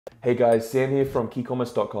Hey guys, Sam here from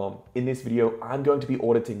Ecommerce.com. In this video, I'm going to be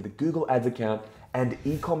auditing the Google Ads account and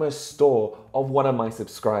e-commerce store of one of my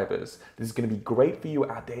subscribers. This is going to be great for you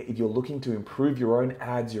out there if you're looking to improve your own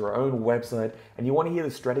ads, your own website, and you want to hear the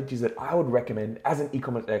strategies that I would recommend as an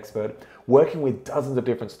e-commerce expert working with dozens of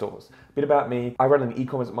different stores. A bit about me, I run an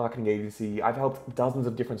e-commerce marketing agency. I've helped dozens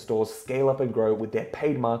of different stores scale up and grow with their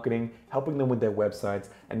paid marketing, helping them with their websites,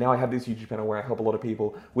 and now I have this YouTube channel where I help a lot of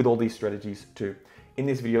people with all these strategies too. In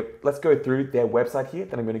this video, let's go through their website here.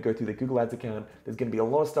 Then I'm going to go through the Google Ads account. There's going to be a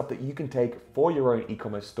lot of stuff that you can take for your own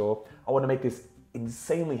e-commerce store. I want to make this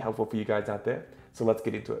insanely helpful for you guys out there. So let's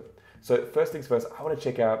get into it. So first things first, I want to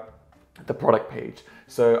check out the product page.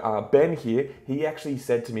 So Ben here, he actually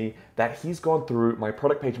said to me that he's gone through my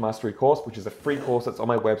product page mastery course, which is a free course that's on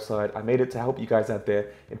my website. I made it to help you guys out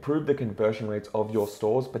there improve the conversion rates of your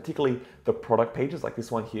stores, particularly the product pages like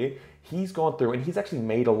this one here. He's gone through and he's actually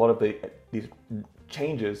made a lot of these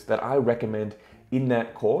changes that I recommend in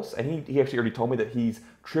that course. And he actually already told me that he's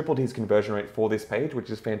tripled his conversion rate for this page, which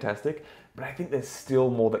is fantastic. But I think there's still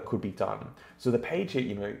more that could be done. So the page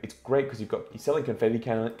here, it's great because you're selling confetti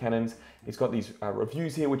cannons. It's got these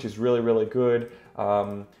reviews here, which is really, really good.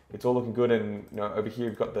 It's all looking good. And over here,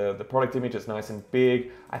 you've got the product image. It's nice and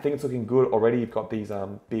big. I think it's looking good already. You've got these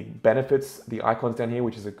big benefits, the icons down here,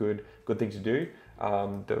 which is a good thing to do.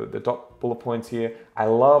 The dot bullet points here. I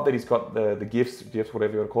love that he's got the GIFs,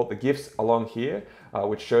 whatever you want to call it, the GIFs along here,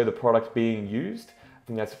 which show the product being used.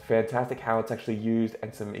 I think that's fantastic how it's actually used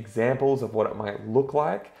and some examples of what it might look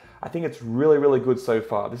like. I think it's really, really good so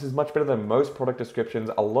far. This is much better than most product descriptions.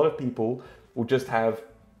 A lot of people will just have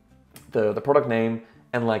the product name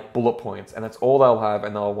and like bullet points, and that's all they'll have,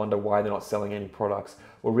 and they'll wonder why they're not selling any products.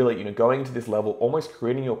 Or really, going to this level, almost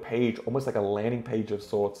creating your page, almost like a landing page of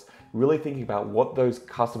sorts, really thinking about what those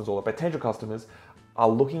customers or the potential customers are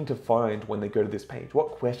looking to find when they go to this page.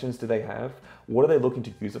 What questions do they have? What are they looking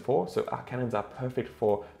to use it for? So our cannons are perfect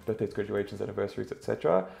for birthdays, graduations, anniversaries,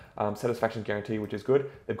 etc. Satisfaction guarantee, which is good.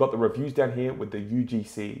 They've got the reviews down here with the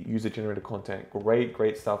UGC, user generated content.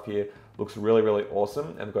 Great stuff here. Looks really, really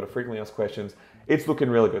awesome. And they've got a frequently asked questions. It's looking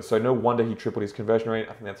really good. So no wonder he tripled his conversion rate.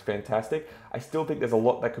 I think that's fantastic. I still think there's a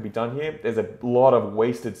lot that could be done here. There's a lot of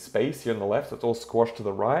wasted space here on the left. So it's all squashed to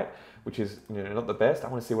the right, which is not the best. I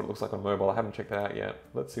want to see what it looks like on mobile. I haven't checked that out yet.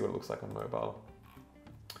 Let's see what it looks like on mobile.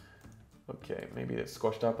 Okay, maybe it's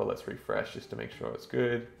squashed up, but let's refresh just to make sure it's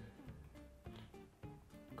good.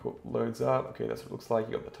 Cool, loads up. Okay, that's what it looks like.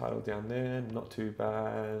 You got the title down there, not too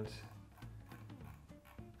bad.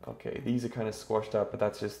 Okay, these are kind of squashed up, but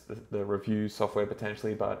that's just the review software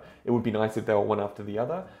potentially, but it would be nice if they were one after the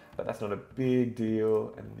other, but that's not a big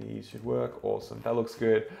deal, and these should work. Awesome, that looks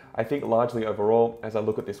good. I think largely overall, as I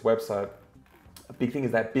look at this website, a big thing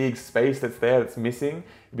is that big space that's there that's missing.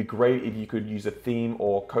 It'd be great if you could use a theme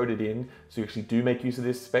or code it in so you actually do make use of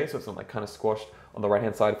this space, so it's not like kind of squashed on the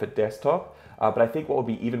right-hand side for desktop. But I think what would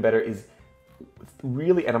be even better is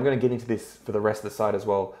really, and I'm gonna get into this for the rest of the site as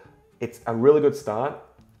well, it's a really good start.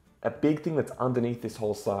 A big thing that's underneath this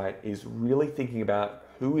whole site is really thinking about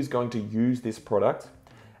who is going to use this product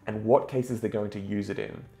and what cases they're going to use it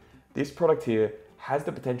in. This product here has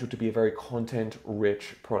the potential to be a very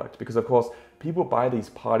content-rich product because, of course, people buy these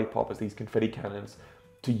party poppers, these confetti cannons,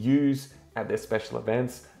 to use at their special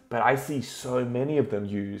events, but I see so many of them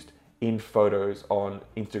used in photos on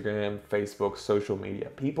Instagram, Facebook, social media.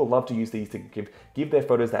 People love to use these to give their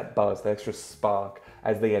photos that buzz, that extra spark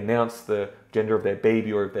as they announce the gender of their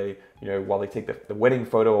baby, or if they, while they take the wedding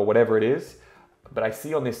photo or whatever it is. But I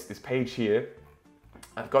see on this page here,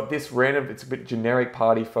 I've got this random, it's a bit generic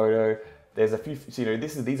party photo. There's a few,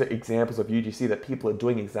 these are examples of UGC that people are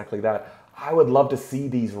doing exactly that. I would love to see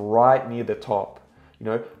these right near the top.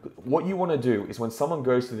 What you want to do is when someone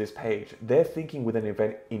goes to this page, they're thinking with an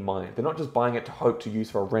event in mind. They're not just buying it to hope to use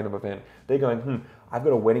for a random event. They're going, I've got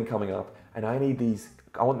a wedding coming up and I need these,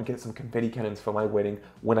 I want to get some confetti cannons for my wedding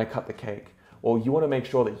when I cut the cake. Or you want to make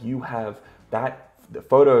sure that you have the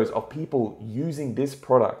photos of people using this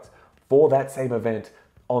product for that same event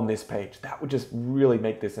on this page. That would just really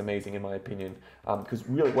make this amazing in my opinion. Because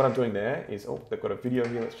really what I'm doing there is, they've got a video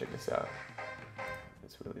here. Let's check this out.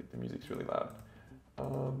 The music's really loud.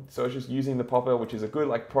 So it's just using the popper, which is a good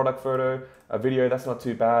product photo, a video, that's not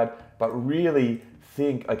too bad, but really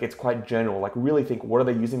think it's quite general, really think what are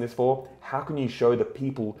they using this for? How can you show the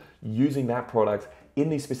people using that product in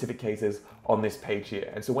these specific cases on this page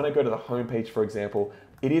here? And so when I go to the home page, for example,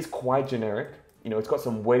 it is quite generic.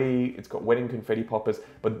 It's got wedding confetti poppers,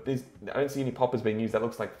 but I don't see any poppers being used. That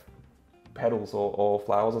looks like petals or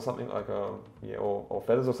flowers or something or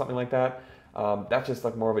feathers or something like that. That's just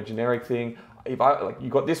more of a generic thing. if I like, you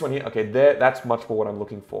got this one here, okay, there, that's much more what I'm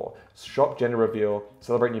looking for. Shop gender reveal,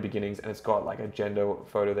 celebrate new beginnings, and it's got like a gender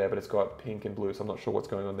photo there, but it's got pink and blue, so I'm not sure what's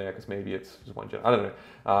going on there because maybe it's just one gender. I don't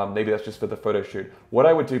know. Maybe that's just for the photo shoot. What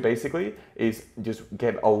I would do basically is just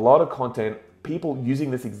get a lot of content, people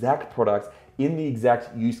using this exact product in the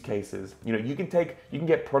exact use cases. You know, you can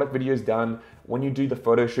get product videos done when you do the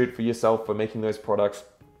photo shoot for yourself for making those products.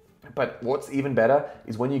 But what's even better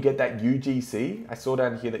is when you get that UGC. I saw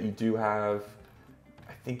down here that you do have,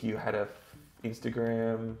 I think you had a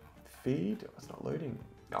Instagram feed. It's not loading.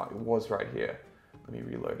 No, it was right here. Let me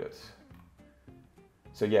reload it.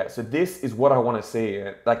 So yeah, so this is what I want to see.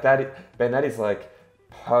 Like that, Ben, that is like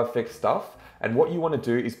perfect stuff. And what you want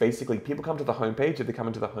to do is basically people come to the homepage. If they come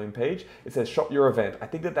into the homepage, it says shop your event. I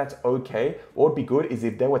think that that's okay. What would be good is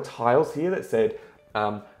if there were tiles here that said,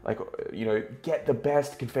 like, you know, get the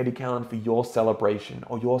best confetti calendar for your celebration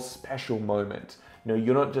or your special moment.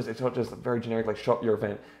 You know, it's not just very generic, like shop your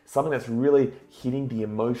event. Something that's really hitting the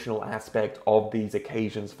emotional aspect of these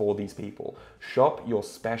occasions for these people. Shop your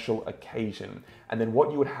special occasion. And then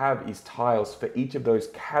what you would have is tiles for each of those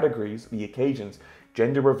categories, the occasions: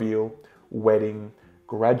 gender reveal, wedding,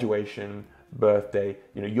 graduation, birthday.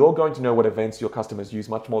 You know, you're going to know what events your customers use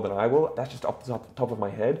much more than I will. That's just off the top of my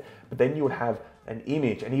head. But then you would have an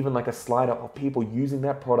image and even like a slider of people using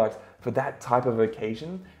that product for that type of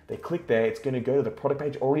occasion. They click there, it's going to go to the product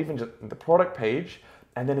page or even just the product page,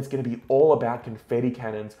 and then it's going to be all about confetti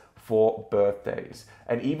cannons for birthdays.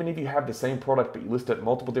 And even if you have the same product but you list it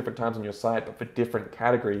multiple different times on your site but for different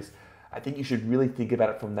categories, I think you should really think about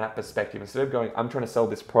it from that perspective. Instead of going, I'm trying to sell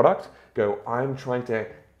this product, go, I'm trying to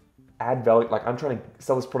add value, like I'm trying to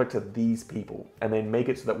sell this product to these people, and then make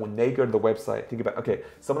it so that when they go to the website, think about, okay,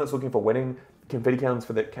 someone that's looking for wedding confetti cannons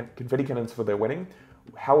for their wedding,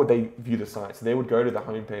 how would they view the site? So they would go to the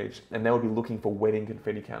homepage and they would be looking for wedding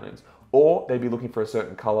confetti cannons, or they'd be looking for a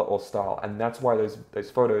certain color or style. And that's why those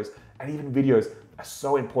photos and even videos are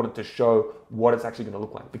so important to show what it's actually going to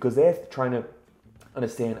look like, because they're trying to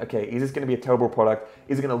understand, okay, is this going to be a terrible product?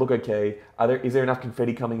 Is it going to look okay? Is there enough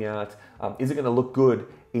confetti coming out? Is it going to look good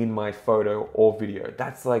in my photo or video?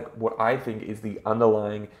 That's like what I think is the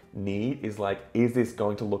underlying need, is like, is this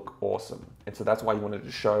going to look awesome? And so that's why you wanted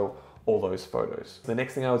to show all those photos. The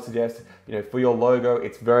next thing I would suggest, you know, for your logo,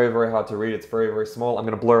 it's very, very hard to read. It's very, very small. I'm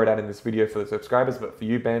going to blur it out in this video for the subscribers, but for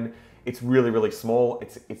you, Ben, it's really, really small.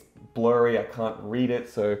 It's blurry. I can't read it.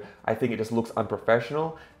 So I think it just looks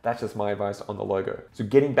unprofessional. That's just my advice on the logo. So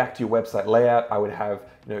getting back to your website layout, I would have,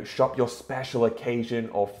 you know, shop your special occasion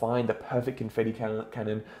or find the perfect confetti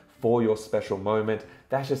cannon for your special moment.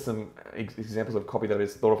 That's just some examples of copy that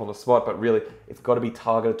is thought of on the spot, but really it's got to be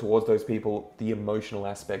targeted towards those people, the emotional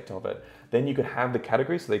aspect of it. Then you could have the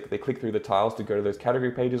categories, so they click through the tiles to go to those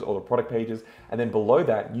category pages or the product pages. And then below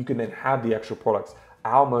that, you can then have the actual products,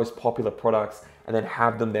 our most popular products, and then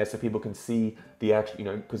have them there so people can see the actual, you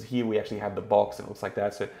know, because here we actually have the box and it looks like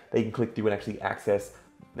that, so they can click through and actually access,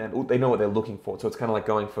 and they know what they're looking for. So it's kind of like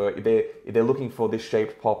going for, if they're looking for this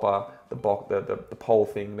shaped popper, the pole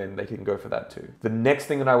thing, then they can go for that too. The next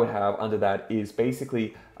thing that I would have under that is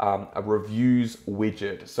basically a reviews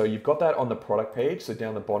widget. So you've got that on the product page, so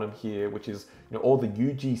down the bottom here, which is, you know, all the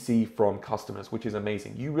UGC from customers, which is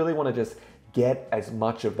amazing. You really want to just get as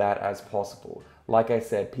much of that as possible. Like I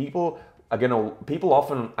said, people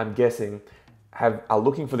often, I'm guessing, are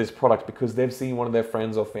looking for this product because they've seen one of their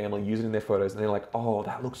friends or family use it in their photos and they're like, oh,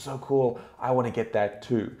 that looks so cool, I want to get that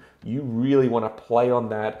too. You really want to play on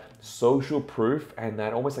that social proof and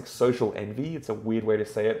that almost like social envy. It's a weird way to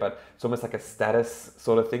say it, but it's almost like a status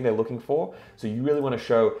sort of thing they're looking for. So you really want to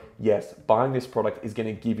show, yes, buying this product is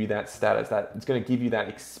going to give you that status, that it's going to give you that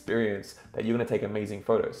experience that you're going to take amazing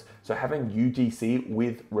photos. So having UGC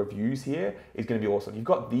with reviews here is going to be awesome. You've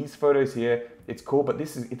got these photos here, it's cool, but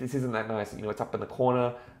this isn't that nice. You know, it's up in the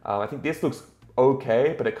corner. I think this looks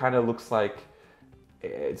okay, but it kind of looks like,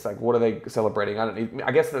 it's like, what are they celebrating?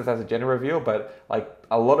 I guess that's a gender reveal, but like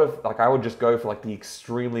a lot of, like, I would just go for like the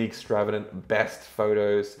extremely extravagant best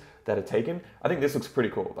photos that are taken. I think this looks pretty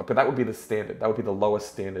cool, but that would be the standard. That would be the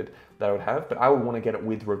lowest standard that I would have, but I would want to get it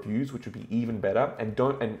with reviews, which would be even better.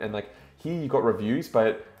 And like here you've got reviews,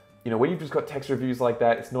 but you know, when you've just got text reviews like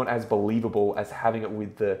that, it's not as believable as having it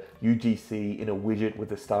with the UGC in a widget with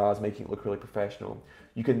the stars, making it look really professional.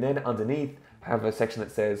 You can then underneath have a section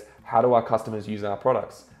that says, how do our customers use our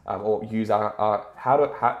products? Or use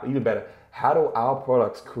even better, how do our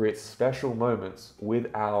products create special moments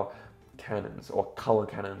with our cannons or color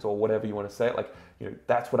cannons or whatever you want to say it? Like, you know,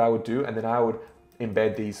 that's what I would do. And then I would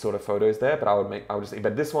embed these sort of photos there, but I would just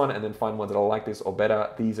embed this one and then find ones that are like this or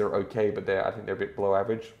better. These are okay, but I think they're a bit below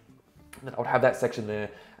average. And I would have that section there,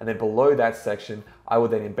 and then below that section, I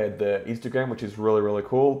would then embed the Instagram, which is really, really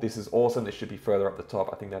cool. This is awesome. This should be further up the top.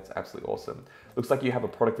 I think that's absolutely awesome. Looks like you have a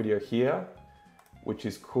product video here, which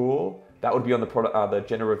is cool. That would be on the product, the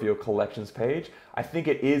gender reveal collections page. I think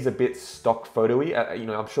it is a bit stock photo-y. You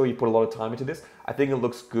know, I'm sure you put a lot of time into this. I think it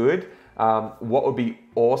looks good. What would be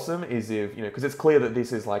awesome is if, you know, because it's clear that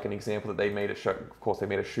this is like an example that they made a shoot. Of course, they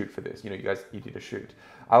made a shoot for this. You know, you did a shoot.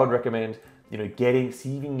 I would recommend, you know,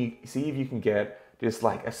 see if you can get just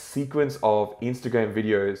like a sequence of Instagram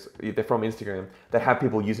videos, they're from Instagram, that have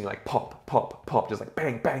people using like pop, pop, pop, just like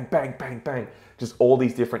bang, bang, bang, bang, bang, just all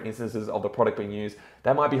these different instances of the product being used.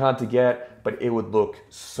 That might be hard to get, but it would look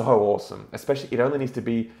so awesome. Especially, it only needs to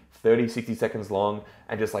be 30, 60 seconds long,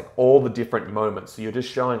 and just like all the different moments. So you're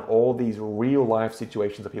just showing all these real life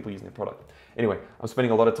situations of people using the product. Anyway, I'm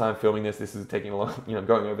spending a lot of time filming this. This is taking a lot, you know,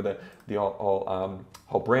 going over the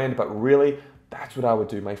whole brand, but really that's what I would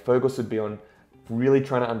do. My focus would be on really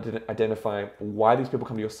trying to identify why these people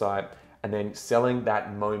come to your site, and then selling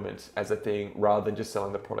that moment as a thing rather than just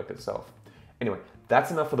selling the product itself. Anyway,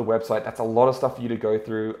 that's enough for the website. That's a lot of stuff for you to go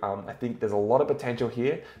through. I think there's a lot of potential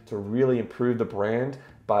here to really improve the brand,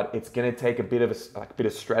 but it's going to take a bit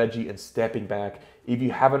of strategy and stepping back. If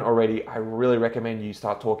you haven't already, I really recommend you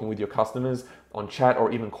start talking with your customers on chat,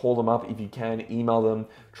 or even call them up if you can, email them,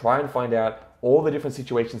 try and find out all the different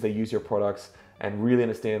situations they use your products, and really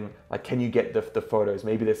understand, like, can you get the photos?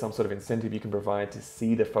 Maybe there's some sort of incentive you can provide to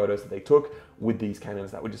see the photos that they took with these cameras.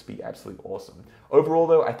 That would just be absolutely awesome. Overall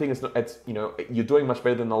though, I think you know, you're doing much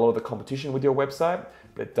better than a lot of the competition with your website,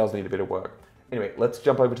 but it does need a bit of work. Anyway, let's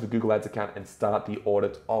jump over to the Google Ads account and start the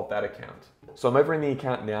audit of that account. So I'm over in the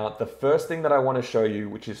account now. The first thing that I want to show you,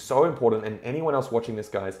 which is so important, and anyone else watching this,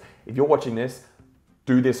 guys, if you're watching this,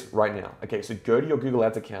 do this right now. Okay, so go to your Google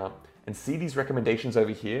Ads account and see these recommendations over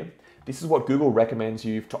here. This is what Google recommends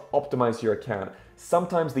you to optimize your account.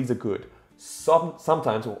 Sometimes these are good.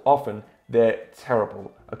 Sometimes, or often, they're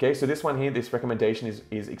terrible. Okay, so this one here, this recommendation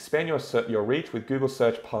is expand your reach with Google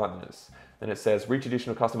Search Partners. Then it says reach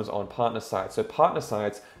additional customers on partner sites. So partner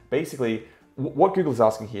sites, basically, what Google is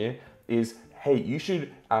asking here is, hey, you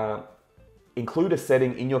should include a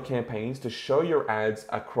setting in your campaigns to show your ads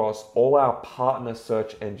across all our partner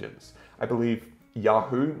search engines. I believe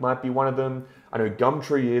Yahoo might be one of them. I know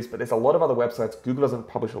Gumtree is, but there's a lot of other websites. Google doesn't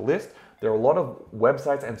publish a list. There are a lot of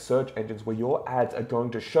websites and search engines where your ads are going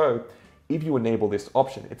to show if you enable this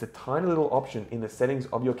option. It's a tiny little option in the settings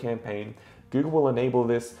of your campaign. Google will enable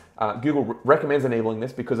this. Google recommends enabling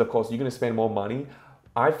this because, of course, you're going to spend more money.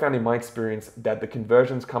 I found in my experience that the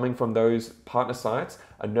conversions coming from those partner sites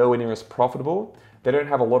are nowhere near as profitable. They don't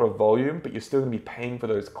have a lot of volume, but you're still going to be paying for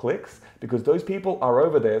those clicks because those people are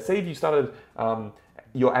over there. Say if you started,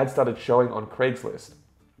 your ad started showing on Craigslist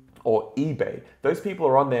or eBay. Those people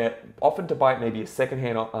are on there often to buy maybe a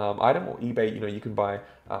secondhand item, or eBay, you know, you can buy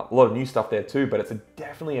a lot of new stuff there too, but it's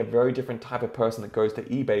definitely a very different type of person that goes to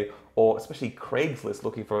eBay or especially Craigslist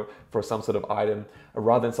looking for some sort of item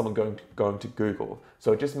rather than someone going to Google.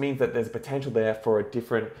 So it just means that there's potential there for a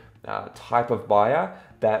different type of buyer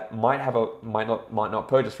that might not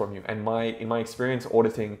purchase from you. And in my experience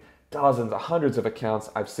auditing dozens or hundreds of accounts,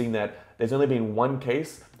 I've seen that there's only been one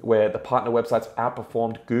case where the partner websites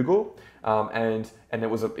outperformed Google, and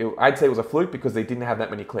I'd say it was a fluke because they didn't have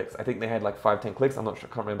that many clicks. I think they had like 5-10 clicks. I'm not sure,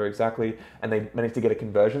 I can't remember exactly, and they managed to get a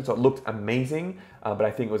conversion, so it looked amazing. But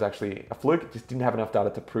I think it was actually a fluke. It just didn't have enough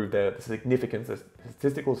data to prove the significance, the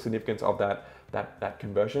statistical significance of that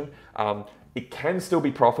conversion. It can still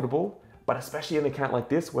be profitable. But especially in an account like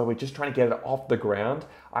this, where we're just trying to get it off the ground,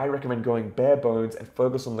 I recommend going bare bones and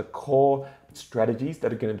focus on the core strategies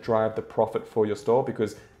that are going to drive the profit for your store,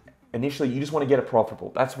 because initially you just want to get it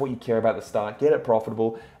profitable. That's what you care about at the start, get it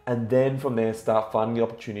profitable, and then from there start finding the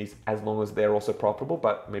opportunities as long as they're also profitable,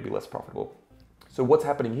 but maybe less profitable. So what's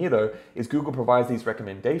happening here though is Google provides these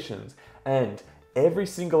recommendations, and every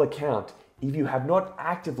single account, if you have not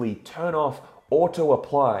actively turned off auto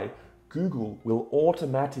apply, Google will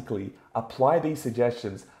automatically apply these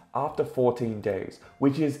suggestions after 14 days,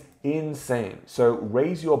 which is insane. So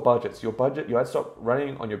raise your budgets. Your ad stop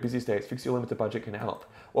running on your busiest days. Fix your limited budget can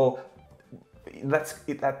help. Well,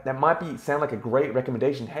 that might sound like a great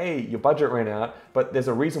recommendation. Hey, your budget ran out, but there's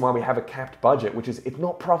a reason why we have a capped budget, which is it's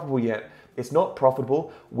not profitable yet. It's not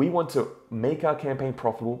profitable. We want to make our campaign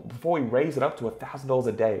profitable before we raise it up to $1,000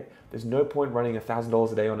 a day. There's no point running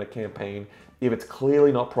 $1,000 a day on a campaign if it's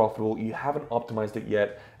clearly not profitable, you haven't optimized it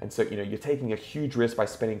yet, and so you're taking a huge risk by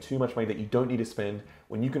spending too much money that you don't need to spend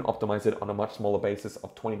when you can optimize it on a much smaller basis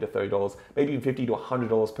of $20 to $30, maybe even $50 to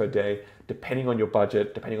 $100 per day, depending on your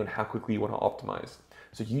budget, depending on how quickly you want to optimize.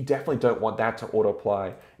 So you definitely don't want that to auto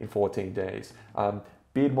apply in 14 days.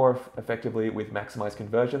 Bid more effectively with maximized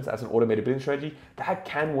conversions as an automated bidding strategy. That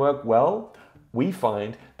can work well. We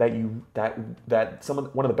find that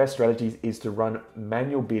one of the best strategies is to run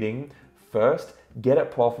manual bidding first, get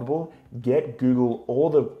it profitable, get Google all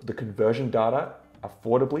the conversion data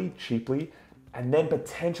affordably, cheaply, and then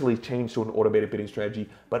potentially change to an automated bidding strategy,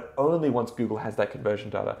 but only once Google has that conversion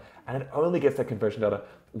data. And it only gets that conversion data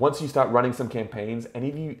once you start running some campaigns. And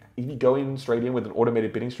if you go in straight in with an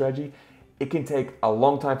automated bidding strategy, it can take a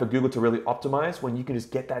long time for Google to really optimize when you can just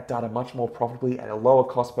get that data much more profitably at a lower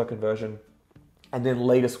cost per conversion, and then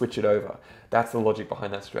later switch it over. That's the logic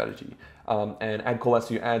behind that strategy. And add callouts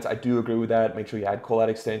to your ads, I do agree with that. Make sure you add callout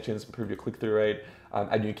extensions, improve your click-through rate,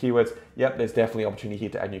 add new keywords. Yep, there's definitely opportunity here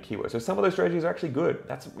to add new keywords. So some of those strategies are actually good.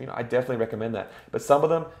 I definitely recommend that. But some of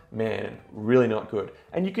them, man, really not good.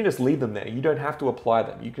 And you can just leave them there. You don't have to apply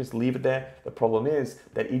them. You can just leave it there. The problem is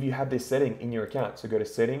that if you have this setting in your account, so go to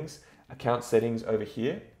settings, account settings over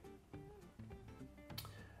here,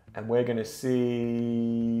 and we're going to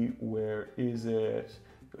see, where is it?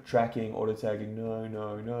 Tracking, auto tagging,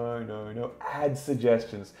 no. Ad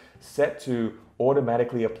suggestions, set to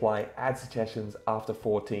automatically apply ad suggestions after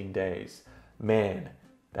 14 days. Man,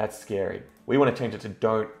 that's scary. We want to change it to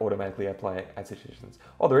don't automatically apply ad suggestions.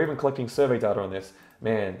 Oh, they're even collecting survey data on this.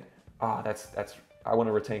 Man, I want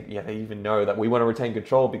to retain, they even know that we want to retain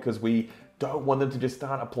control because we don't want them to just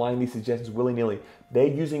start applying these suggestions willy-nilly. They're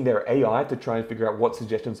using their AI to try and figure out what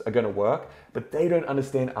suggestions are going to work, but they don't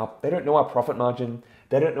understand they don't know our profit margin,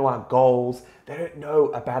 they don't know our goals, they don't know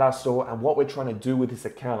about our store and what we're trying to do with this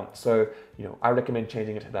account. So, I recommend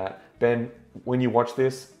changing it to that. Ben, when you watch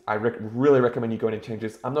this, I really recommend you go in and change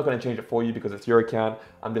this. I'm not going to change it for you because it's your account.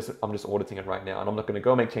 I'm just auditing it right now, and I'm not going to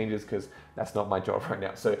go make changes because that's not my job right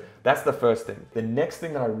now. So that's the first thing. The next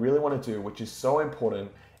thing that I really want to do, which is so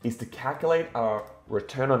important, is to calculate our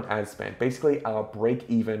return on ad spend, basically our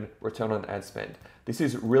break-even return on ad spend. This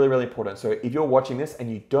is really, really important. So if you're watching this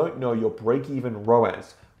and you don't know your break-even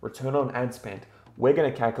ROAS, return on ad spend, we're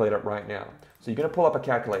going to calculate it right now. So you're going to pull up a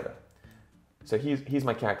calculator. So here's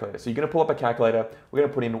my calculator. So you're going to pull up a calculator. We're going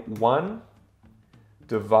to put in 1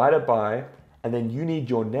 divided by, and then you need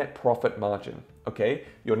your net profit margin. Okay,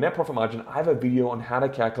 your net profit margin. I have a video on how to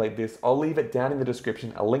calculate this. I'll leave it down in the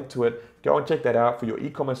description, a link to it. Go and check that out for your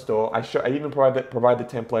e-commerce store. I even provide the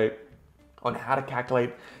template on how to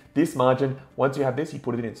calculate this margin. Once you have this, you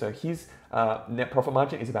put it in. So his net profit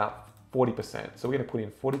margin is about 40%. So we're going to put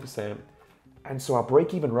in 40%. And so our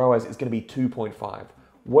break-even ROAS is going to be 2.5.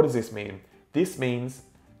 What does this mean? This means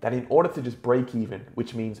that in order to just break even,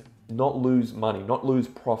 which means not lose money, not lose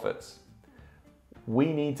profits,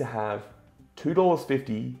 we need to have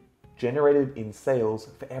 $2.50 generated in sales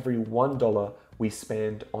for every $1 we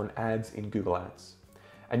spend on ads in Google Ads.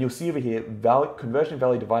 And you'll see over here, conversion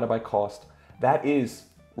value divided by cost, that is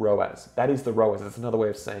ROAS. That is the ROAS. That's another way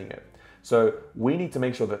of saying it. So we need to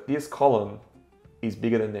make sure that this column is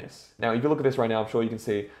bigger than this. Now, if you look at this right now, I'm sure you can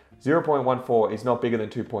see 0.14 is not bigger than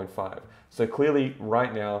 2.5. So clearly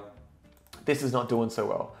right now, this is not doing so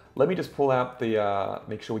well. Let me just pull out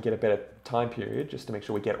make sure we get a better time period, just to make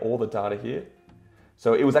sure we get all the data here.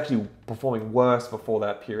 So it was actually performing worse before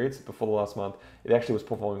that period, so before the last month. It actually was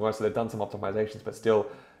performing worse, so they've done some optimizations, but still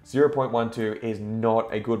 0.12 is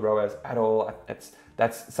not a good ROAS at all.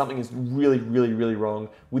 That's something is really, really, really wrong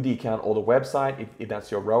with the account or the website. If that's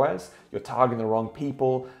your ROAS, you're targeting the wrong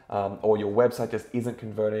people, or your website just isn't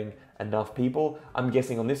converting enough people. I'm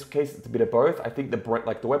guessing on this case, it's a bit of both. I think the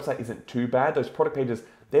website isn't too bad. Those product pages,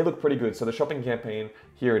 they look pretty good. So the shopping campaign,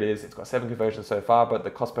 here it is. It's got 7 conversions so far, but the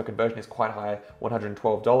cost per conversion is quite high,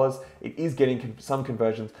 $112. It is getting some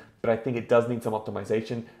conversions, but I think it does need some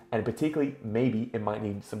optimization, and particularly maybe it might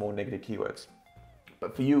need some more negative keywords.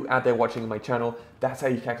 But for you out there watching my channel, that's how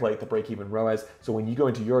you calculate the break-even ROAS. So when you go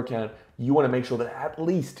into your account, you want to make sure that at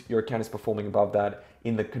least your account is performing above that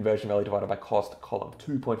in the conversion value divided by cost column,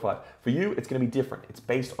 2.5. For you, it's going to be different. It's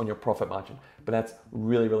based on your profit margin, but that's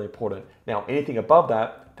really, really important. Now, anything above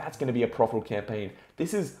that, that's going to be a profitable campaign.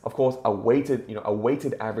 This is, of course, a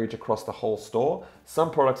weighted average across the whole store. Some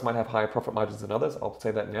products might have higher profit margins than others. I'll say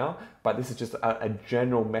that now, but this is just a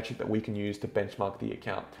general metric that we can use to benchmark the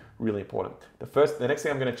account. Really important. The next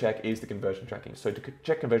thing I'm going to check is the conversion tracking. So to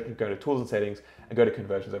check conversion, go to tools and settings and go to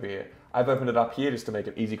conversions over here. I've opened it up here just to make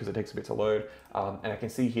it easy because it takes a bit to load. And I can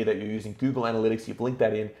see here that you're using Google Analytics. You've linked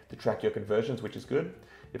that in to track your conversions, which is good.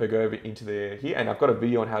 If I go over into here, and I've got a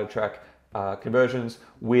video on how to track conversions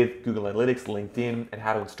with Google Analytics, LinkedIn, and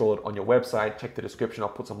how to install it on your website. Check the description. I'll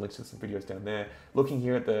put some links to some videos down there. Looking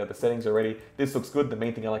here at the settings already, this looks good. The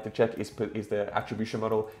main thing I like to check is the attribution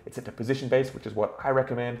model. It's set to position based, which is what I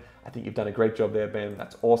recommend. I think you've done a great job there, Ben.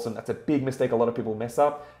 That's awesome. That's a big mistake a lot of people mess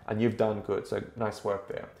up, and you've done good. So nice work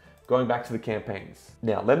there. Going back to the campaigns.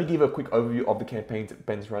 Now, let me give a quick overview of the campaigns that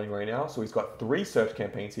Ben's running right now. So he's got 3 search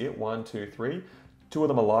campaigns here, 1, 2, 3. 2 of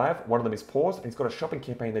them are live, 1 of them is paused, and he's got a shopping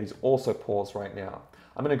campaign that he's also paused right now.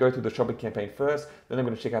 I'm gonna go through the shopping campaign first, then I'm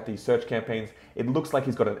gonna check out these search campaigns. It looks like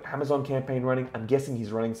he's got an Amazon campaign running. I'm guessing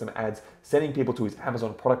he's running some ads, sending people to his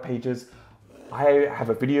Amazon product pages. I have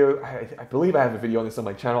a video, I believe I have a video on this on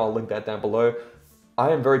my channel. I'll link that down below.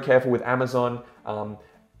 I am very careful with Amazon.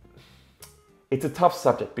 It's a tough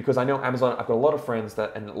subject because I know Amazon, I've got a lot of friends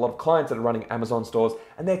and a lot of clients that are running Amazon stores,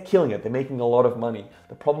 and they're killing it. They're making a lot of money.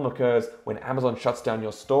 The problem occurs when Amazon shuts down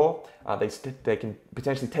your store. They can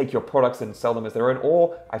potentially take your products and sell them as their own.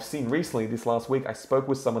 Or I've seen recently, this last week, I spoke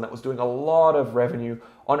with someone that was doing a lot of revenue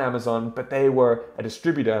on Amazon, but they were a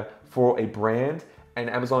distributor for a brand, and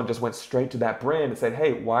Amazon just went straight to that brand and said,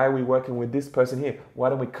 hey, why are we working with this person here? Why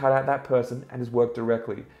don't we cut out that person and just work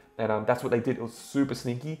directly? And that's what they did. It was super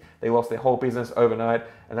sneaky. They lost their whole business overnight.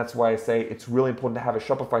 And that's why I say it's really important to have a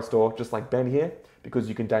Shopify store just like Ben here, because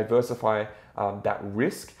you can diversify that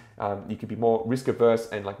risk. You can be more risk averse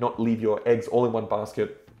and like not leave your eggs all in one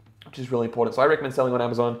basket, which is really important. So I recommend selling on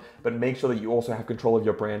Amazon, but make sure that you also have control of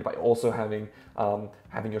your brand by also having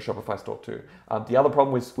your Shopify store too. The other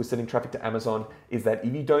problem with sending traffic to Amazon is that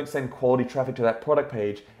if you don't send quality traffic to that product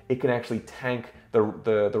page, it can actually tank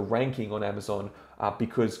the ranking on Amazon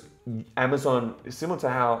because Amazon, similar to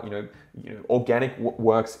how organic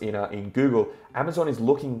works in Google, Amazon is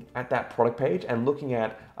looking at that product page and looking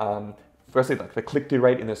at firstly, like the click-through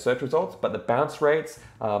rate in the search results, but the bounce rates,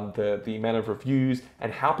 the amount of reviews,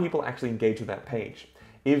 and how people actually engage with that page.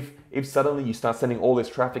 If suddenly you start sending all this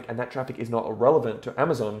traffic and that traffic is not relevant to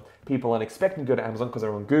Amazon, people aren't expecting to go to Amazon because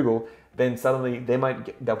they're on Google, then suddenly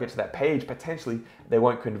they'll get to that page, potentially they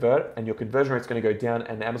won't convert, and your conversion rate's going to go down,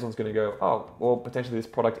 and Amazon's going to go, oh, well, potentially this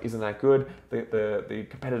product isn't that good. The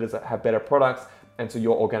competitors have better products, and so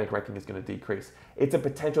your organic ranking is going to decrease. It's a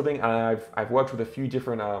potential thing, and I've worked with a few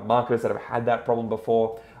different marketers that have had that problem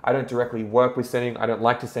before. I don't directly work with sending. I don't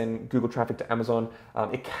like to send Google traffic to Amazon.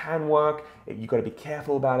 It can work. You've got to be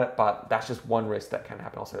careful about it, but that's just one risk that can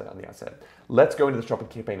happen. I'll say that on the outset. Let's go into the shopping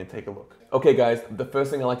campaign and take a look. Okay, guys, the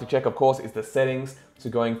first thing I like to check, of course, is the settings. So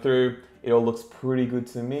going through, it all looks pretty good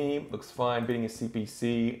to me. Looks fine. Bidding is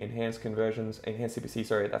CPC, enhanced CPC,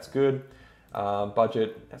 sorry, that's good.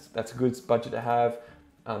 Budget, that's a good budget to have.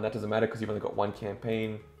 That doesn't matter because you've only got one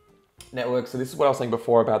campaign. Network, so this is what I was saying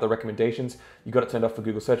before about the recommendations. You got it turned off for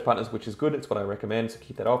Google Search Partners, which is good. It's what I recommend, so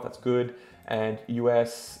keep that off, that's good. And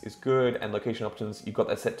US is good, and location options, you've got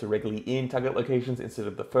that set to regularly in target locations instead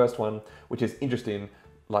of the first one, which is interesting,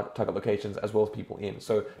 like target locations as well as people in.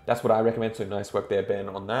 So that's what I recommend, so nice work there, Ben,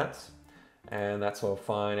 on that. And that's all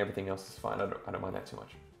fine, everything else is fine, I don't mind that too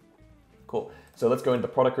much. Cool, so let's go into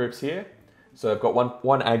the product groups here. So I've got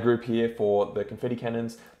one ad group here for the confetti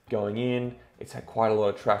cannons going in. It's had quite a lot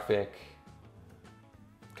of traffic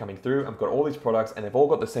coming through. I've got all these products and they've all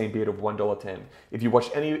got the same bid of $1.10. If you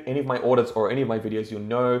watch any of my audits or any of my videos, you'll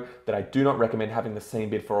know that I do not recommend having the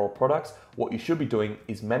same bid for all products. What you should be doing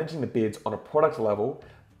is managing the bids on a product level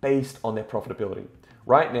based on their profitability.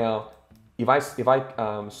 Right now, if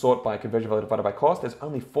I sort by conversion value divided by cost, there's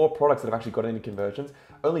only 4 products that have actually got any conversions,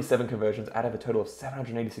 only 7 conversions out of a total of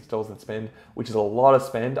 $786 in spend, which is a lot of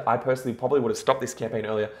spend. I personally probably would have stopped this campaign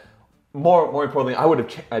earlier. More importantly, I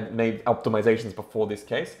would have made optimizations before this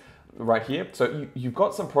case right here. So you've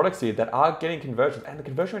got some products here that are getting conversions, and the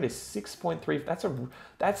conversion rate is 6.3.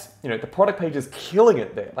 That's the product page is killing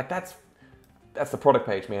it there. Like that's the product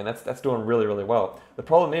page, man. That's doing really, really well. The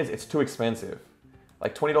problem is it's too expensive.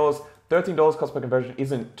 Like $20, $13 cost per conversion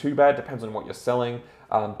isn't too bad. Depends on what you're selling,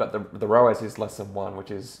 but the ROAS is less than 1,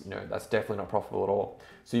 which is that's definitely not profitable at all.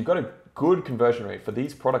 So you've got a good conversion rate for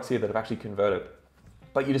these products here that have actually converted,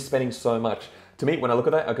 but you're just spending so much. To me, when I look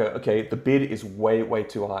at that, I go, okay, the bid is way, way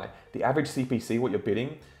too high. The average CPC, what you're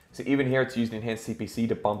bidding, so even here it's using enhanced CPC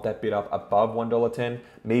to bump that bid up above $1.10.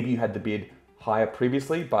 Maybe you had the bid higher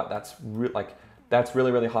previously, but that's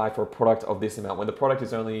really, really high for a product of this amount. When the product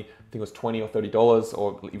is only, I think it was $20 or $30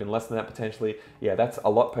 or even less than that potentially, yeah, that's a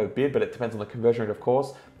lot per bid, but it depends on the conversion rate, of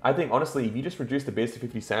course. I think honestly, if you just reduce the bids to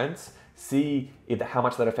 50 cents, see how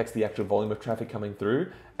much that affects the actual volume of traffic coming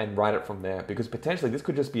through and write it from there, because potentially this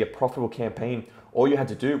could just be a profitable campaign. All you had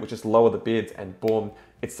to do was just lower the bids and boom,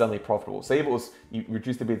 it's suddenly profitable. Say if it was, you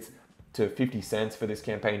reduce the bids to 50 cents for this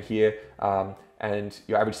campaign here, and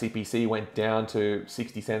your average CPC went down to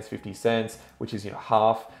 60 cents, 50 cents, which is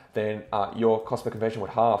half, then your cost per conversion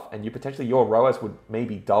would half, and your ROAS would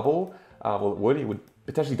maybe double. It would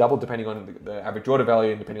potentially double depending on the average order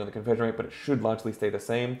value and depending on the conversion rate, but it should largely stay the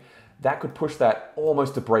same. That could push that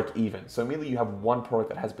almost to break even. So immediately you have one product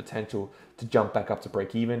that has potential to jump back up to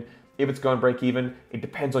break even. If it's going break even, it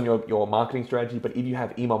depends on your marketing strategy, but if you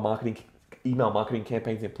have email marketing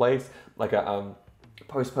campaigns in place, like a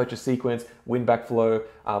post-purchase sequence, win-back flow,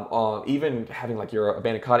 or even having like your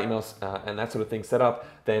abandoned cart emails and that sort of thing set up,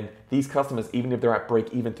 then these customers, even if they're at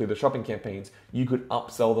break even through the shopping campaigns, you could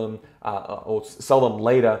upsell them or sell them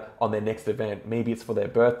later on their next event. Maybe it's for their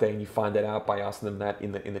birthday and you find that out by asking them that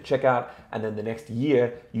in the checkout, and then the next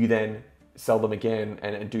year you then sell them again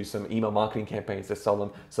and do some email marketing campaigns to sell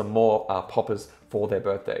them some more poppers for their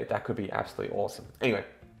birthday. That could be absolutely awesome. Anyway,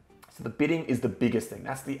 so the bidding is the biggest thing.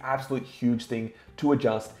 That's the absolute huge thing to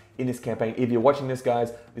adjust in this campaign. If you're watching this,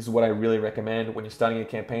 guys, this is what I really recommend. When you're starting a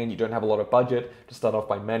campaign, you don't have a lot of budget, to start off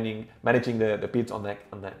by managing the bids on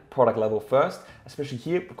that product level first. Especially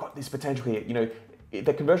here, we've got this potential here. If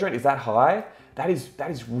the conversion rate is that high, that is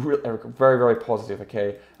really very, very positive,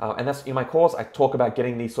 okay? And that's in my course, I talk about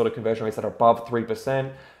getting these sort of conversion rates that are above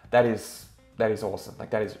 3%. That is awesome.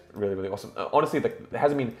 Like, that is really, really awesome. Honestly, there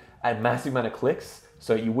hasn't been a massive amount of clicks,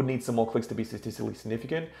 so you would need some more clicks to be statistically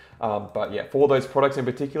significant. But yeah, for those products in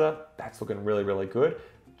particular, that's looking really, really good.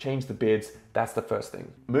 Change the bids, that's the first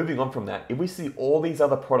thing. Moving on from that, if we see all these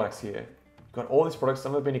other products here, got all these products,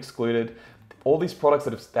 some have been excluded, all these products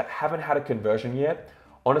that haven't had a conversion yet,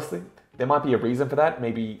 honestly, there might be a reason for that.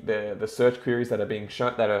 Maybe the search queries that are being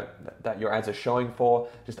shown, that your ads are showing for,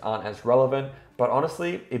 just aren't as relevant. But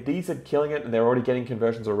honestly, if these are killing it and they're already getting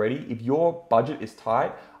conversions already, if your budget is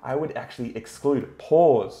tight, I would actually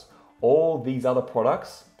pause all these other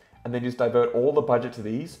products, and then just divert all the budget to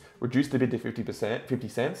these, reduce the bid to 50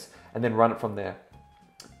 cents, and then run it from there.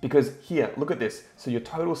 Because here, look at this. So your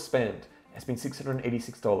total spend has been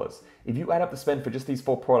 $686. If you add up the spend for just these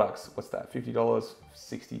 4 products, what's that? $50,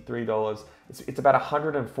 $63. It's about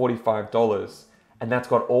 $145. And that's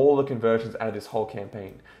got all the conversions out of this whole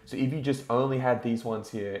campaign. So if you just only had these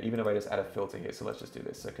ones here, even if I just add a filter here, so let's just do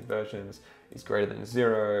this. So conversions is greater than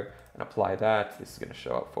 0, and apply that. This is gonna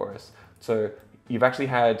show up for us. So you've actually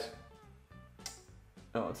had,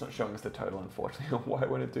 oh, it's not showing us the total, unfortunately. Why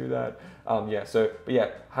would it do that? But yeah,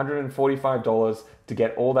 $145 to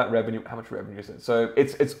get all that revenue. How much revenue is it? So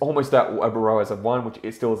it's almost that ROAS of 1, which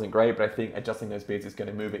it still isn't great, but I think adjusting those bids is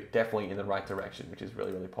gonna move it definitely in the right direction, which is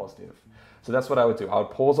really, really positive. So that's what I would do. I would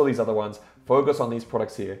pause all these other ones, focus on these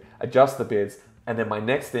products here, adjust the bids, and then my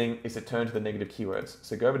next thing is to turn to the negative keywords.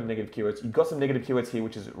 So go over to negative keywords. You've got some negative keywords here,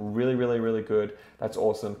 which is really, really, really good. That's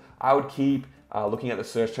awesome. I would keep looking at the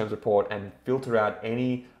search terms report and filter out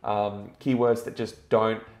any keywords that just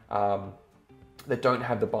don't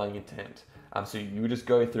have the buying intent. So you would just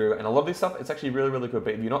go through, and a lot of this stuff, it's actually really, really good.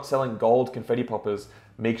 But if you're not selling gold confetti poppers,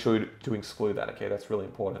 make sure to exclude that. Okay, that's really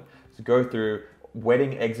important. So go through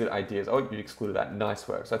wedding exit ideas. Oh, you excluded that. Nice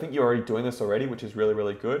work. So I think you're already doing this already, which is really,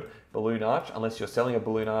 really good. Balloon arch, unless you're selling a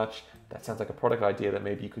balloon arch, that sounds like a product idea that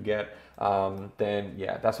maybe you could get. Then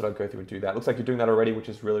yeah, that's what I'd go through and do that. Looks like you're doing that already, which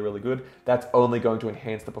is really, really good. That's only going to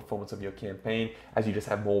enhance the performance of your campaign as you just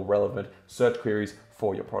have more relevant search queries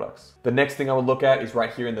for your products. The next thing I would look at is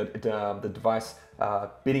right here in the device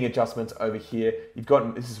bidding adjustments over here. You've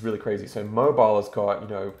got, this is really crazy. So mobile has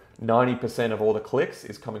got, 90% of all the clicks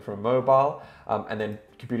is coming from mobile, and then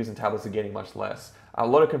computers and tablets are getting much less. A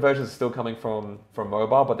lot of conversions are still coming from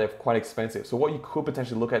mobile, but they're quite expensive. So what you could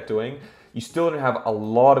potentially look at doing, you still don't have a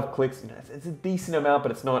lot of clicks. It's a decent amount,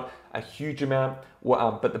 but it's not a huge amount.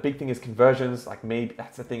 But the big thing is conversions. Like, maybe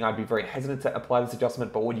that's the thing I'd be very hesitant to apply this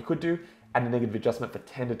adjustment. But what you could do, add a negative adjustment for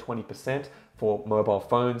 10 to 20% for mobile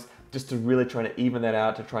phones, just to really try to even that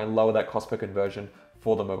out, to try and lower that cost per conversion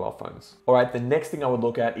for the mobile phones. All right, the next thing I would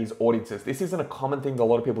look at is audiences. This isn't a common thing that a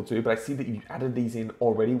lot of people do, but I see that you've added these in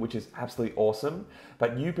already, which is absolutely awesome.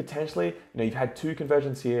 But you potentially, you've had 2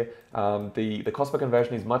 conversions here. The cost per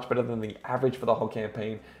conversion is much better than the average for the whole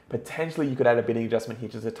campaign. Potentially you could add a bidding adjustment here,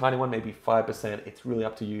 just a tiny one, maybe 5%. It's really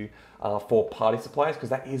up to you for party supplies, because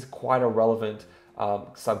that is quite a relevant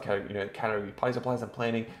subcategory, category. Party supplies and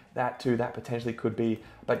planning, that potentially could be.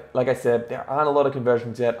 But like I said, there aren't a lot of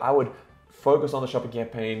conversions yet. I would focus on the shopping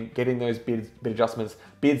campaign, getting those bid adjustments,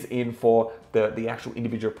 bids in for the actual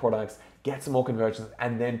individual products, get some more conversions,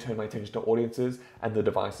 and then turn my attention to audiences and the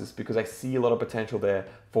devices, because I see a lot of potential there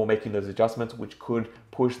for making those adjustments, which could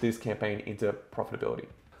push this campaign into profitability.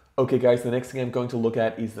 Okay guys, the next thing I'm going to look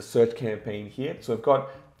at is the search campaign here. So I've got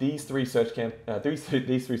these three search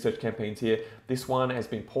campaigns here. This one has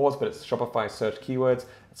been paused, but it's Shopify search keywords.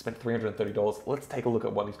 It spent $330. Let's take a look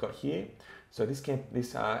at what he's got here. So this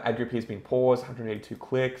ad group here has been paused, 182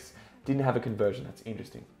 clicks. Didn't have a conversion. That's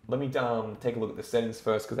interesting. Let me take a look at the settings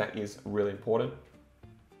first, because that is really important.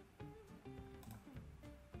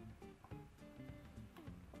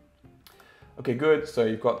 Okay, good. So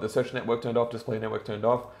you've got the search network turned off, display network turned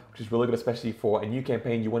off, which is really good, especially for a new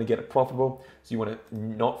campaign. You want to get it profitable, so you want to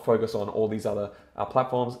not focus on all these other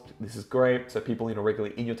platforms. This is great. So people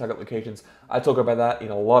regularly in your target locations. I talk about that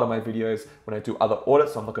in a lot of my videos when I do other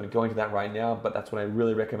audits, so I'm not going to go into that right now, but that's what I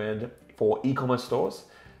really recommend for e-commerce stores.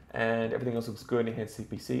 And everything else looks good. Enhanced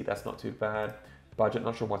CPC, that's not too bad. Budget,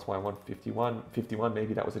 not sure why 151,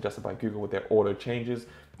 maybe that was adjusted by Google with their auto changes.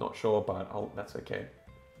 Not sure, but that's okay.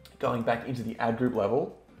 Going back into the ad group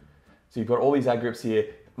level, so you've got all these ad groups here.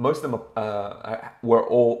 Most of them were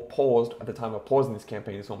all paused at the time of pausing this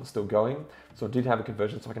campaign. This one was still going, so it did have a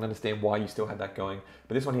conversion, so I can understand why you still had that going.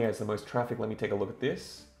 But this one here has the most traffic. Let me take a look at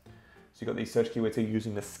this. So you've got these search keywords here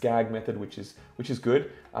using the SCAG method, which is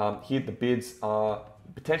good. Here the bids are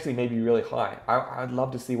potentially maybe really high. I'd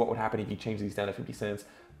love to see what would happen if you change these down to 50 cents,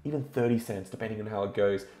 even 30 cents, depending on how it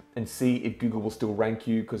goes, and see if Google will still rank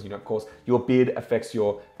you, because of course your bid affects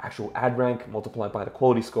your actual ad rank multiplied by the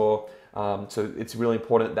quality score. So it's really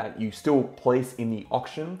important that you still place in the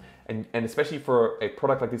auction, and especially for a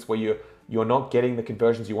product like this where you're not getting the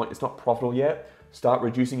conversions you want, it's not profitable yet. Start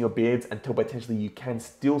reducing your bids until potentially you can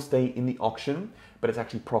still stay in the auction, but it's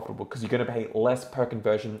actually profitable, because you're going to pay less per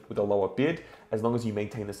conversion with a lower bid as long as you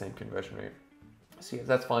maintain the same conversion rate. So yes,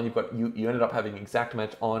 that's fine. You ended up having exact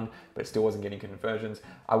match on, but still wasn't getting conversions.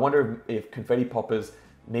 I wonder if confetti poppers,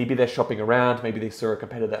 maybe they're shopping around, maybe they saw a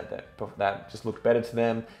competitor that just looked better to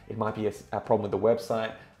them. It might be a problem with the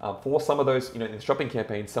website. For some of those, in the shopping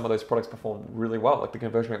campaigns, some of those products performed really well. Like the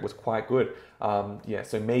conversion rate was quite good.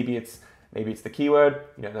 So maybe it's the keyword,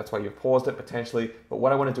 that's why you've paused it potentially. But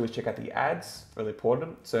what I want to do is check out the ads, really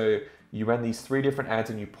important. So you ran these 3 different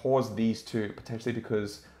ads and you paused these 2, potentially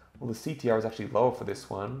because, well, the CTR is actually lower for this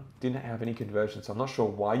one. Didn't have any conversion, so I'm not sure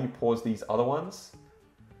why you paused these other ones.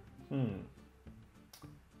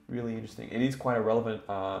 Really interesting. It is quite a relevant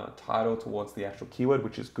title towards the actual keyword,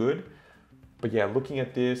 which is good. But yeah, looking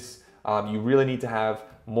at this, you really need to have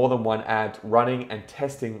more than one ad running and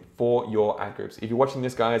testing for your ad groups. If you're watching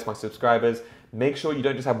this, guys, my subscribers, make sure you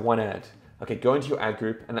don't just have one ad. Okay, go into your ad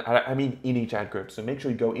group, and I mean in each ad group. So make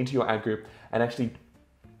sure you go into your ad group and actually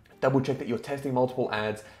double check that you're testing multiple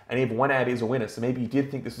ads, and if one ad is a winner, so maybe you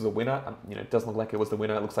did think this was a winner, it doesn't look like it was the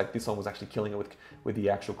winner, it looks like this one was actually killing it with the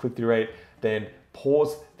actual click-through rate, then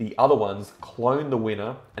pause the other ones, clone the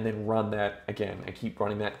winner, and then run that again, and keep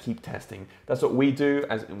running that, keep testing. That's what we do,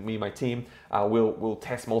 as me and my team, we'll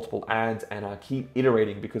test multiple ads and keep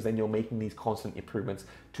iterating, because then you're making these constant improvements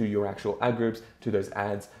to your actual ad groups, to those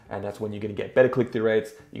ads, and that's when you're gonna get better click-through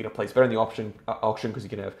rates, you're gonna place better in the auction, because you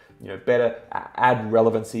can have better ad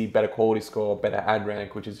relevancy, better quality score, better ad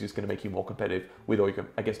rank, which is just gonna make you more competitive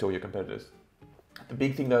against all your competitors. The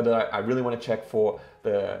big thing though that I really want to check for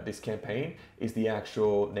this campaign is the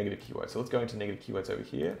actual negative keywords. So let's go into negative keywords over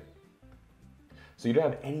here. So you don't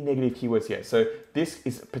have any negative keywords here. So this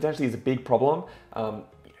is potentially a big problem.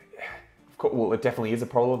 Well, it definitely is a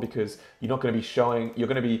problem, because you're going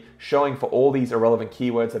to be showing for all these irrelevant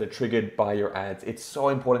keywords that are triggered by your ads. It's so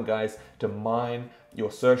important, guys, to mine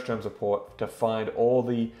your search terms report to find all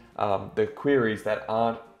the queries that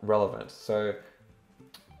aren't relevant. So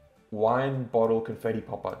wine bottle confetti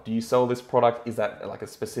popper. Do you sell this product? Is that like a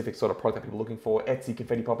specific sort of product that people are looking for? Etsy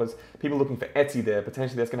confetti poppers. People looking for Etsy there.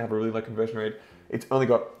 Potentially that's going to have a really low conversion rate. It's only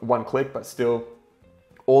got 1 click, but still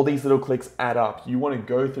all these little clicks add up. You want to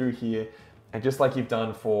go through here and, just like you've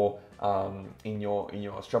done for in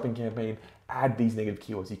your shopping campaign, add these negative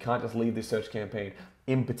keywords. You can't just leave this search campaign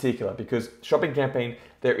in particular, because shopping campaign,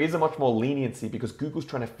 there is a much more leniency, because Google's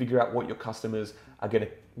trying to figure out what your customers are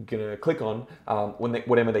gonna click on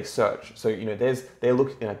whenever they search. So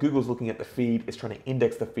Google's looking at the feed, it's trying to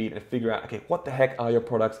index the feed and figure out, okay, what the heck are your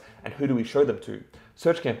products and who do we show them to?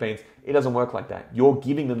 Search campaigns, it doesn't work like that. You're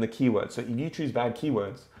giving them the keywords. So if you choose bad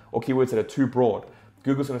keywords or keywords that are too broad,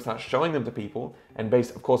 Google's going to start showing them to people, and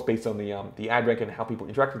based on the ad rank and how people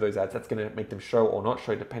interact with those ads, that's going to make them show or not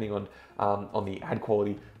show depending on the ad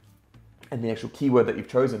quality and the actual keyword that you've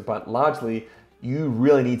chosen. But largely, you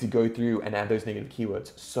really need to go through and add those negative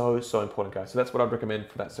keywords. So important, guys. So that's what I'd recommend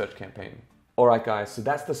for that search campaign. All right, guys, so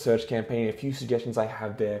that's the search campaign. A few suggestions I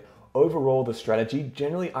have there. overall, the strategy,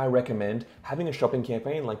 generally I recommend having a shopping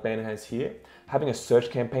campaign like Ben has here, having a search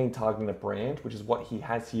campaign targeting the brand, which is what he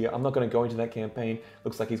has here. I'm not going to go into that campaign.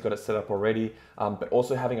 Looks like he's got it set up already. But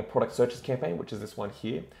also having a product searches campaign, which is this one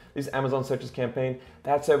here. This Amazon searches campaign,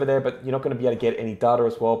 that's over there, but you're not going to be able to get any data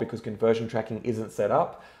as well because conversion tracking isn't set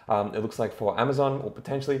up. It looks like for Amazon, or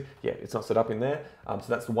potentially, yeah, it's not set up in there. So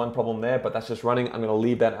that's the one problem there, but that's just running. I'm going to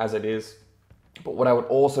leave that as it is. But what I would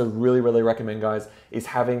also really recommend, guys, is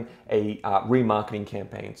having a remarketing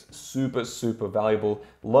campaigns. Super valuable,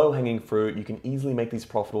 low-hanging fruit. You can easily make these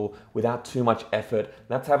profitable without too much effort. And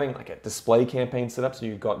that's having like a display campaign set up, so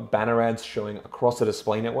you've got banner ads showing across the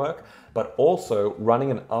display network, but also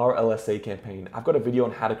running an RLSA campaign. I've got a video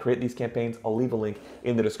on how to create these campaigns. I'll leave a link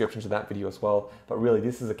in the description to that video as well. But really,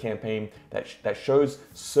 this is a campaign that shows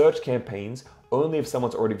search campaigns only if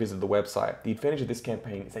someone's already visited the website. The advantage of this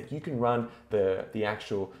campaign is that you can run the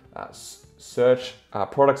actual search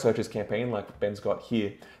product searches campaign like Ben's got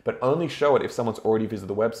here, but only show it if someone's already visited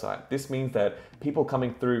the website. This means that people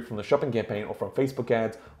coming through from the shopping campaign or from Facebook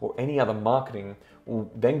ads or any other marketing will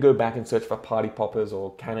then go back and search for party poppers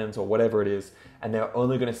or cannons or whatever it is, and they're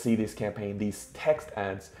only going to see this campaign, these text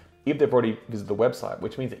ads, if they've already visited the website,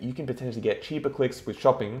 which means that you can potentially get cheaper clicks with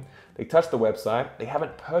shopping. They touch the website, they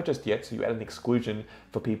haven't purchased yet, so you add an exclusion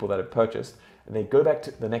for people that have purchased, and they go back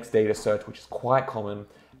to the next day to search, which is quite common,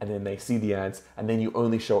 and then they see the ads, and then you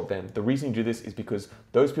only show it then. The reason you do this is because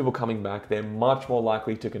those people coming back, they're much more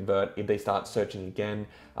likely to convert if they start searching again.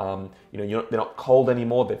 They're not cold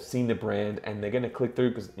anymore, they've seen the brand, and they're gonna click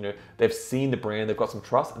through because they've seen the brand, they've got some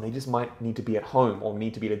trust, and they just might need to be at home or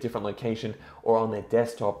need to be at a different location or on their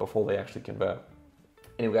desktop before they actually convert.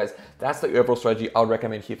 Anyway, guys, that's the overall strategy I would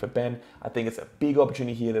recommend here for Ben. I think it's a big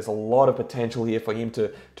opportunity here. There's a lot of potential here for him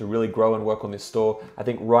to really grow and work on this store. I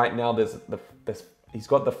think right now he's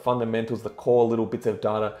got the fundamentals, the core little bits of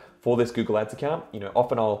data for this Google Ads account.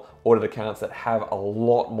 Often I'll audit accounts that have a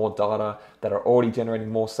lot more data that are already generating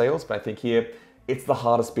more sales, but I think here, it's the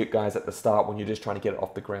hardest bit, guys, at the start when you're just trying to get it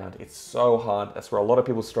off the ground. It's so hard. That's where a lot of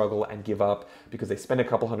people struggle and give up because they spend a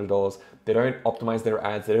couple $100. They don't optimize their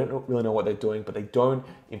ads. They don't really know what they're doing, but they don't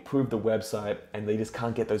improve the website, and they just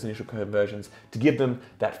can't get those initial conversions to give them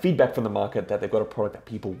that feedback from the market that they've got a product that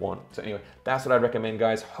people want. So anyway, that's what I'd recommend,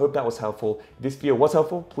 guys. Hope that was helpful. If this video was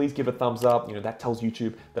helpful, please give it a thumbs up. That tells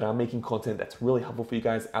YouTube that I'm making content that's really helpful for you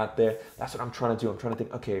guys out there. That's what I'm trying to do. I'm trying to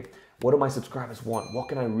think, okay, what do my subscribers want? What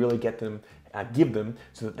can I really give them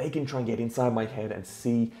so that they can try and get inside my head and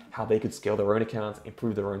see how they could scale their own accounts,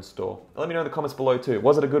 improve their own store. Let me know in the comments below too.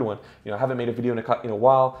 Was it a good one? I haven't made a video in a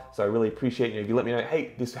while, so I really appreciate if you let me know,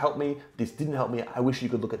 hey, this helped me, this didn't help me, I wish you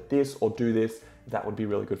could look at this or do this. That would be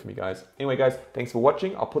really good for me, guys. Anyway, guys, thanks for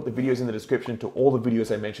watching. I'll put the videos in the description to all the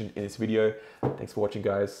videos I mentioned in this video. Thanks for watching,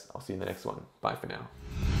 guys. I'll see you in the next one. Bye for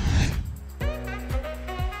now.